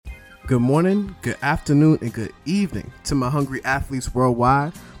Good morning, good afternoon, and good evening to my hungry athletes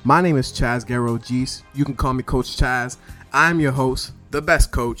worldwide. My name is Chaz Garro-Geese. You can call me Coach Chaz. I'm your host, the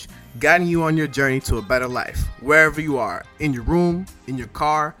best coach, guiding you on your journey to a better life, wherever you are, in your room, in your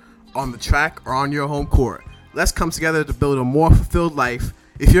car, on the track, or on your home court. Let's come together to build a more fulfilled life.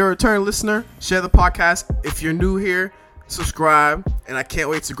 If you're a return listener, share the podcast. If you're new here, subscribe, and I can't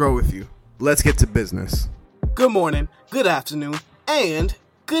wait to grow with you. Let's get to business. Good morning, good afternoon, and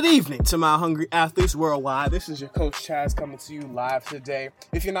good evening to my hungry athletes worldwide. This is your Coach Chaz coming to you live today.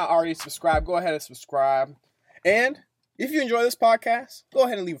 If you're not already subscribed, go ahead and subscribe. And if you enjoy this podcast, go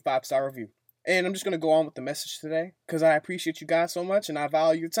ahead and leave a 5-star review. And I'm just going to go on with the message today because I appreciate you guys so much and I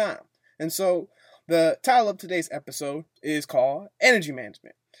value your time. And so the title of today's episode is called Energy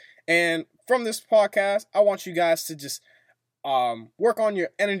Management. And from this podcast, I want you guys to just work on your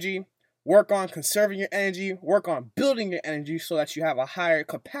energy, work on conserving your energy, work on building your energy so that you have a higher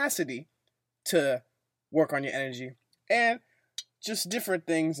capacity to work on your energy, and just different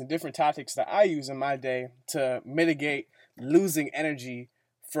things and different tactics that I use in my day to mitigate losing energy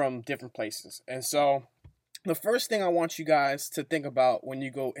from different places. And so the first thing I want you guys to think about when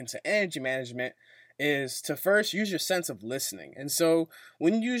you go into energy management is to first use your sense of listening. And so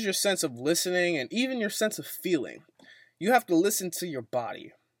when you use your sense of listening and even your sense of feeling, you have to listen to your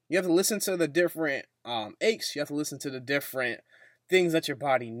body. You have to listen to the different aches. You have to listen to the different things that your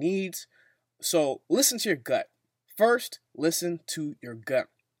body needs. So listen to your gut. First, listen to your gut.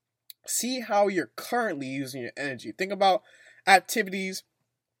 See how you're currently using your energy. Think about activities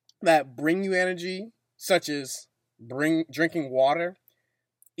that bring you energy, such as drinking water,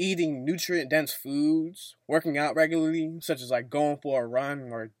 eating nutrient-dense foods, working out regularly, such as like going for a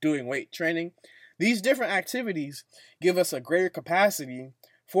run or doing weight training. These different activities give us a greater capacity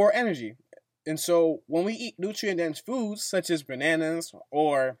for energy. And so when we eat nutrient-dense foods such as bananas,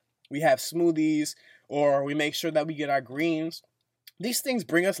 or we have smoothies, or we make sure that we get our greens, these things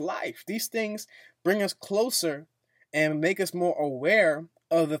bring us life. These things bring us closer and make us more aware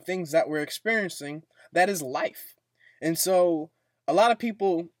of the things that we're experiencing that is life. And so a lot of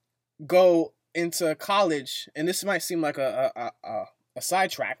people go into college, and this might seem like a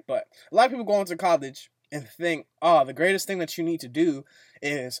sidetrack, but a lot of people go into college and think, oh, the greatest thing that you need to do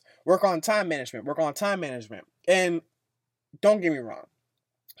is work on time management. And don't get me wrong,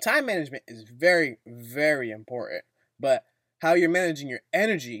 time management is very, very important. But how you're managing your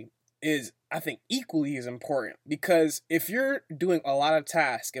energy is, I think, equally as important. Because if you're doing a lot of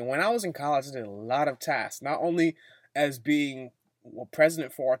tasks, and when I was in college, I did a lot of tasks, not only as being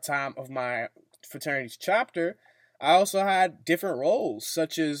president for a time of my fraternity's chapter, I also had different roles,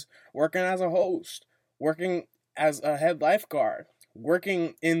 such as working as a host, working as a head lifeguard,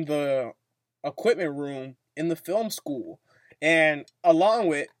 working in the equipment room in the film school, and along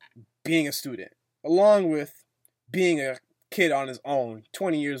with being a student, along with being a kid on his own,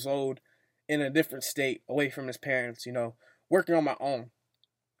 20 years old, in a different state, away from his parents, working on my own.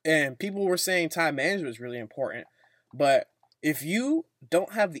 And people were saying time management is really important, but if you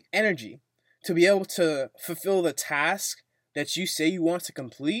don't have the energy to be able to fulfill the task that you say you want to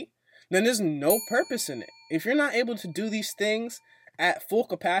complete, then there's no purpose in it. If you're not able to do these things at full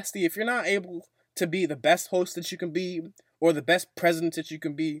capacity, if you're not able to be the best host that you can be, or the best president that you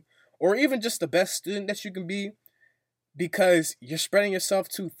can be, or even just the best student that you can be, because you're spreading yourself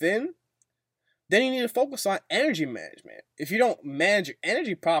too thin, then you need to focus on energy management. If you don't manage your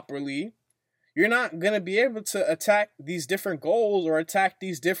energy properly, you're not going to be able to attack these different goals or attack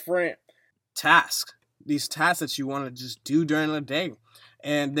these different tasks that you want to just do during the day.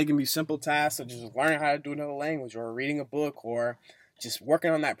 And they can be simple tasks such as learning how to do another language, or reading a book, or just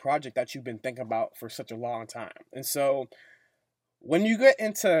working on that project that you've been thinking about for such a long time. And so when you get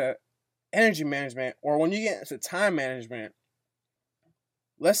into energy management, or when you get into time management,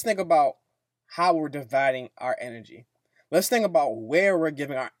 let's think about how we're dividing our energy. Let's think about where we're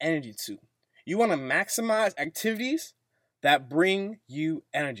giving our energy to. You want to maximize activities that bring you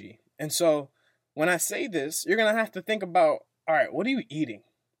energy. And so when I say this, you're going to have to think about, all right, what are you eating?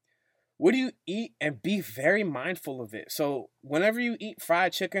 What do you eat? And be very mindful of it. So whenever you eat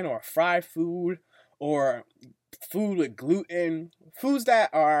fried chicken or fried food, or food with gluten, foods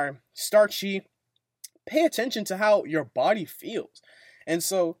that are starchy, pay attention to how your body feels. And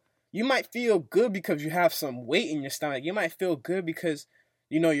so you might feel good because you have some weight in your stomach. You might feel good because,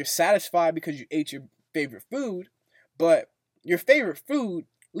 you're satisfied because you ate your favorite food, but your favorite food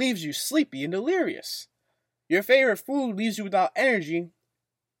leaves you sleepy and delirious. Your favorite food leaves you without energy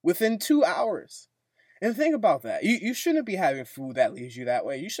within 2 hours. And think about that. You shouldn't be having food that leaves you that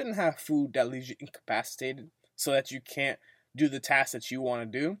way. You shouldn't have food that leaves you incapacitated so that you can't do the tasks that you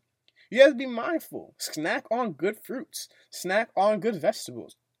want to do. You have to be mindful. Snack on good fruits. Snack on good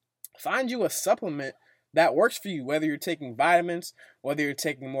vegetables. Find you a supplement that works for you, whether you're taking vitamins, whether you're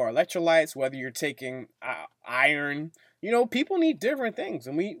taking more electrolytes, whether you're taking iron. People need different things,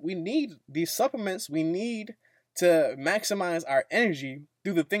 and we need these supplements. We need to maximize our energy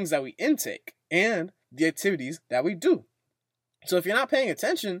through the things that we intake and the activities that we do. So if you're not paying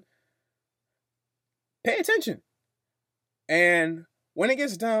attention, pay attention. And when it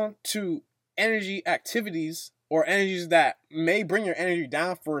gets down to energy activities or energies that may bring your energy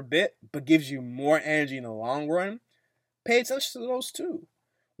down for a bit but gives you more energy in the long run, pay attention to those too.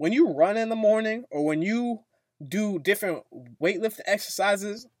 When you run in the morning or when you do different weightlifting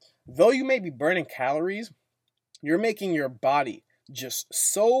exercises, though you may be burning calories, you're making your body just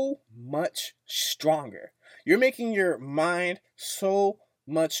so much stronger. You're making your mind so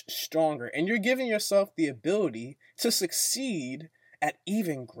much stronger, and you're giving yourself the ability to succeed at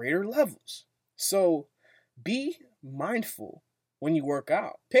even greater levels. So be mindful when you work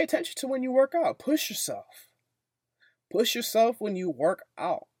out. Pay attention to when you work out. Push yourself. Push yourself when you work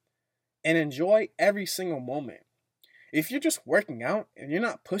out and enjoy every single moment. If you're just working out and you're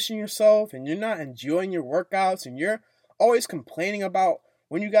not pushing yourself and you're not enjoying your workouts and you're always complaining about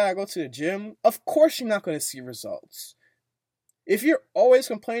when you gotta go to the gym, of course you're not going to see results. If you're always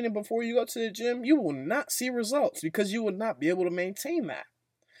complaining before you go to the gym, you will not see results because you will not be able to maintain that.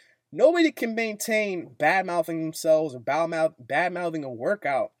 Nobody can maintain bad-mouthing themselves or bad-mouthing a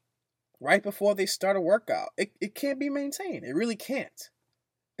workout right before they start a workout. It can't be maintained. It really can't.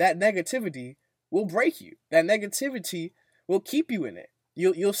 That negativity will break you. That negativity will keep you in it.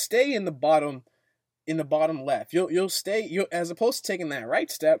 You'll stay in the bottom left. You'll stay as opposed to taking that right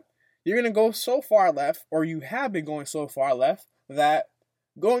step, you're gonna go so far left, or you have been going so far left that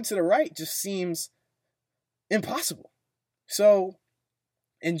going to the right just seems impossible. So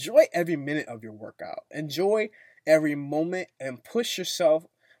enjoy every minute of your workout. Enjoy every moment and push yourself,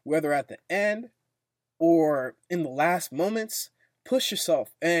 whether at the end or in the last moments. Push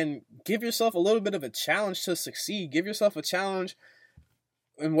yourself and give yourself a little bit of a challenge to succeed. Give yourself a challenge,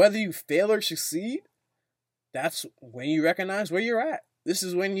 and whether you fail or succeed, that's when you recognize where you're at. This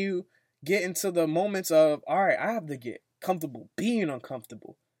is when you get into the moments of, all right, I have to get comfortable being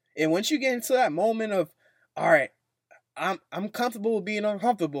uncomfortable. And once you get into that moment of, all right, I'm comfortable with being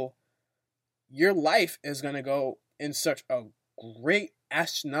uncomfortable, your life is going to go in such a great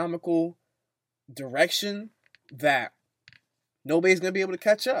astronomical direction that nobody's going to be able to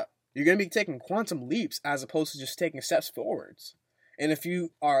catch up. You're going to be taking quantum leaps as opposed to just taking steps forwards. And if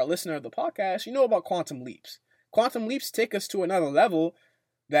you are a listener of the podcast, you know about quantum leaps. Quantum leaps take us to another level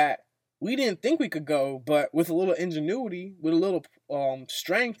that we didn't think we could go, but with a little ingenuity, with a little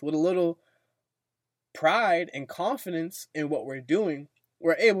strength, with a little pride and confidence in what we're doing,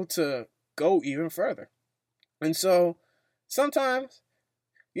 we're able to go even further. And so sometimes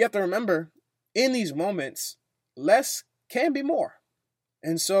you have to remember, in these moments, less can be more.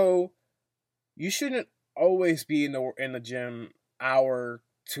 And so you shouldn't always be in the gym hour,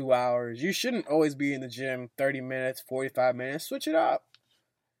 2 hours. You shouldn't always be in the gym 30 minutes, 45 minutes. Switch it up.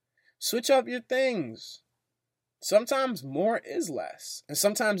 Switch up your things. Sometimes more is less. And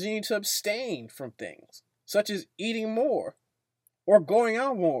sometimes you need to abstain from things, such as eating more, or going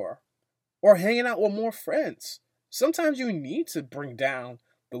out more, or hanging out with more friends. Sometimes you need to bring down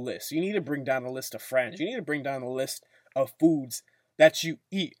the list. You need to bring down the list of friends. You need to bring down the list of foods that you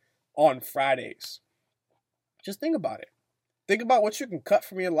eat on Fridays. Just think about it. Think about what you can cut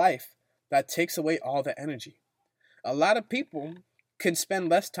from your life that takes away all the energy. A lot of people can spend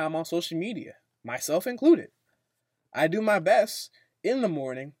less time on social media, myself included. I do my best in the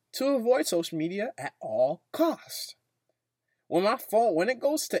morning to avoid social media at all costs. When it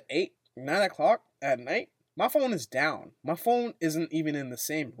goes to 8, 9 o'clock at night, my phone is down. My phone isn't even in the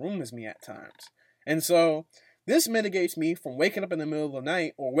same room as me at times. And so this mitigates me from waking up in the middle of the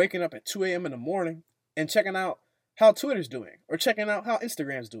night or waking up at 2 a.m. in the morning and checking out how Twitter's doing or checking out how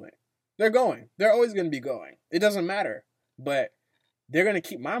Instagram's doing. They're going. They're always going to be going. It doesn't matter. But they're going to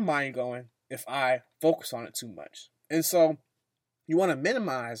keep my mind going if I focus on it too much. And so you want to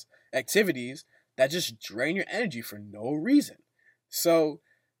minimize activities that just drain your energy for no reason. So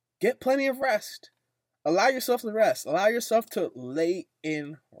get plenty of rest. Allow yourself to rest. Allow yourself to lay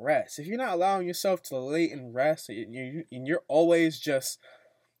in rest. If you're not allowing yourself to lay in rest and you're always just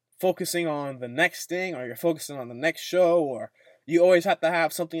focusing on the next thing, or you're focusing on the next show, or you always have to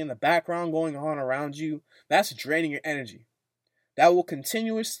have something in the background going on around you, that's draining your energy. That will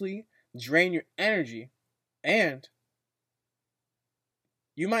continuously drain your energy, and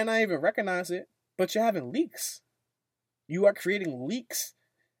you might not even recognize it, but you're having leaks. You are creating leaks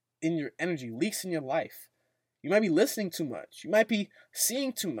in your energy, leaks in your life. You might be listening too much. You might be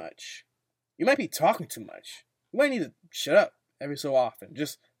seeing too much. You might be talking too much. You might need to shut up every so often.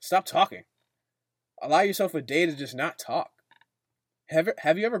 Just stop talking. Allow yourself a day to just not talk.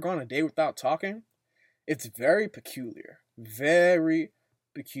 Have you ever gone a day without talking? It's very peculiar. Very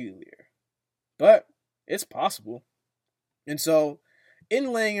peculiar. But it's possible. And so,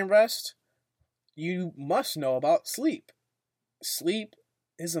 in laying in rest, you must know about sleep. Sleep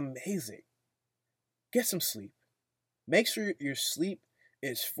is amazing. Get some sleep. Make sure your sleep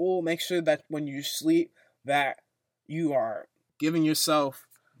is full. Make sure that when you sleep that you are giving yourself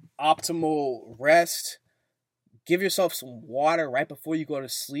optimal rest. Give yourself some water right before you go to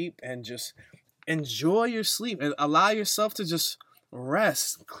sleep and just enjoy your sleep and allow yourself to just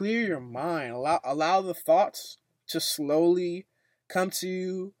rest. Clear your mind. Allow the thoughts to slowly come to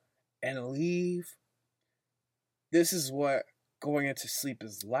you and leave. This is what going into sleep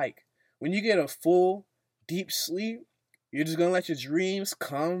is like. When you get a full, deep sleep, you're just going to let your dreams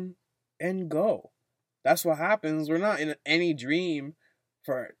come and go. That's what happens. We're not in any dream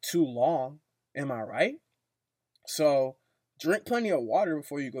for too long. Am I right? So, drink plenty of water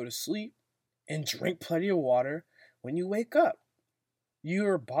before you go to sleep and drink plenty of water when you wake up.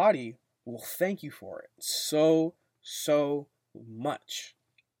 Your body will thank you for it so much.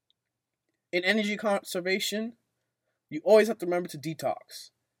 In energy conservation, you always have to remember to detox.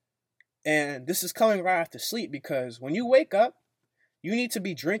 And this is coming right after sleep because when you wake up, you need to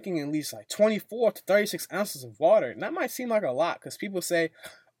be drinking at least like 24 to 36 ounces of water. And that might seem like a lot because people say,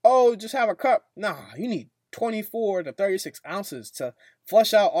 oh, just have a cup. Nah, you need 24 to 36 ounces to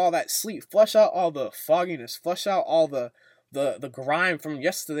flush out all that sleep, flush out all the fogginess, flush out all the grime from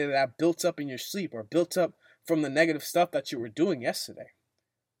yesterday that built up in your sleep or built up from the negative stuff that you were doing yesterday.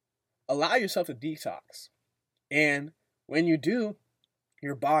 Allow yourself to detox. And when you do,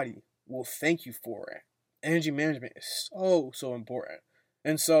 your body will thank you for it. Energy management is so important.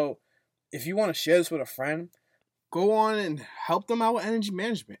 And so, if you want to share this with a friend, go on and help them out with energy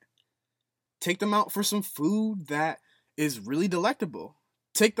management. Take them out for some food that is really delectable.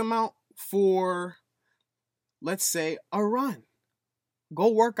 Take them out for, let's say, a run. Go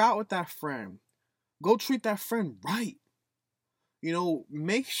work out with that friend. Go treat that friend right.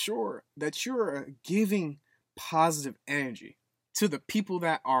 Make sure that you're giving positive energy to the people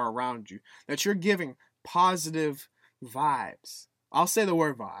that are around you, that you're giving positive vibes. I'll say the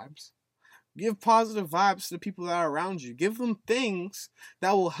word vibes. Give positive vibes to the people that are around you. Give them things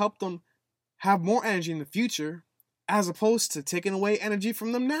that will help them have more energy in the future as opposed to taking away energy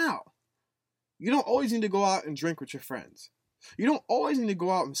from them now. You don't always need to go out and drink with your friends. You don't always need to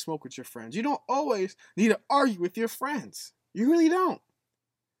go out and smoke with your friends. You don't always need to argue with your friends. You really don't.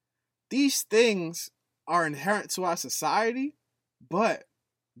 These things are inherent to our society, but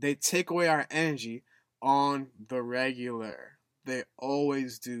they take away our energy on the regular. They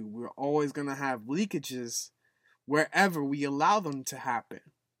always do. We're always going to have leakages wherever we allow them to happen.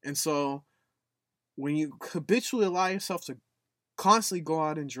 And so, when you habitually allow yourself to constantly go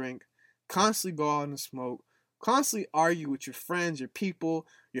out and drink, constantly go out and smoke, constantly argue with your friends, your people,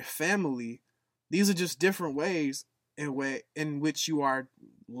 your family, these are just different ways in which you are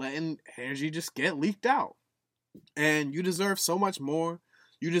letting energy just get leaked out. And you deserve so much more.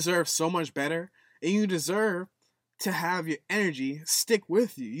 You deserve so much better. And you deserve to have your energy stick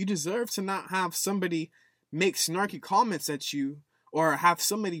with you. You deserve to not have somebody make snarky comments at you or have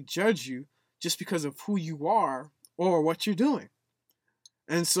somebody judge you just because of who you are or what you're doing.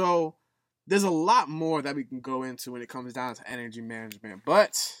 And so there's a lot more that we can go into when it comes down to energy management.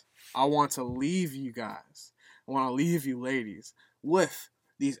 But I want to leave you guys, I want to leave you ladies with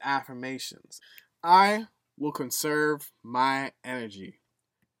these affirmations. I will conserve my energy.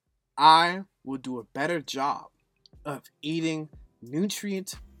 I will do a better job of eating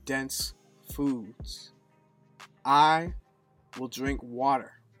nutrient-dense foods. I will drink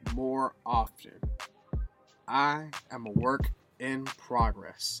water more often. I am a work in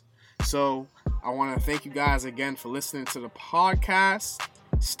progress. So I want to thank you guys again for listening to the podcast.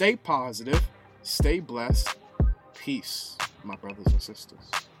 Stay positive, stay blessed. Peace, my brothers and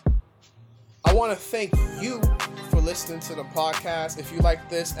sisters. I want to thank you for listening to the podcast. If you like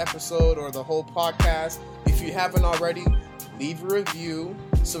this episode or the whole podcast, if you haven't already, leave a review,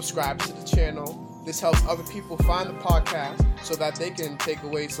 subscribe to the channel. This helps other people find the podcast so that they can take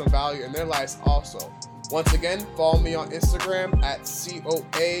away some value in their lives also. Once again, follow me on Instagram at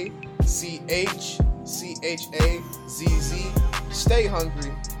COACHCHAZZ. Stay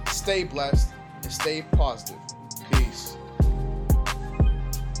hungry, stay blessed, and stay positive.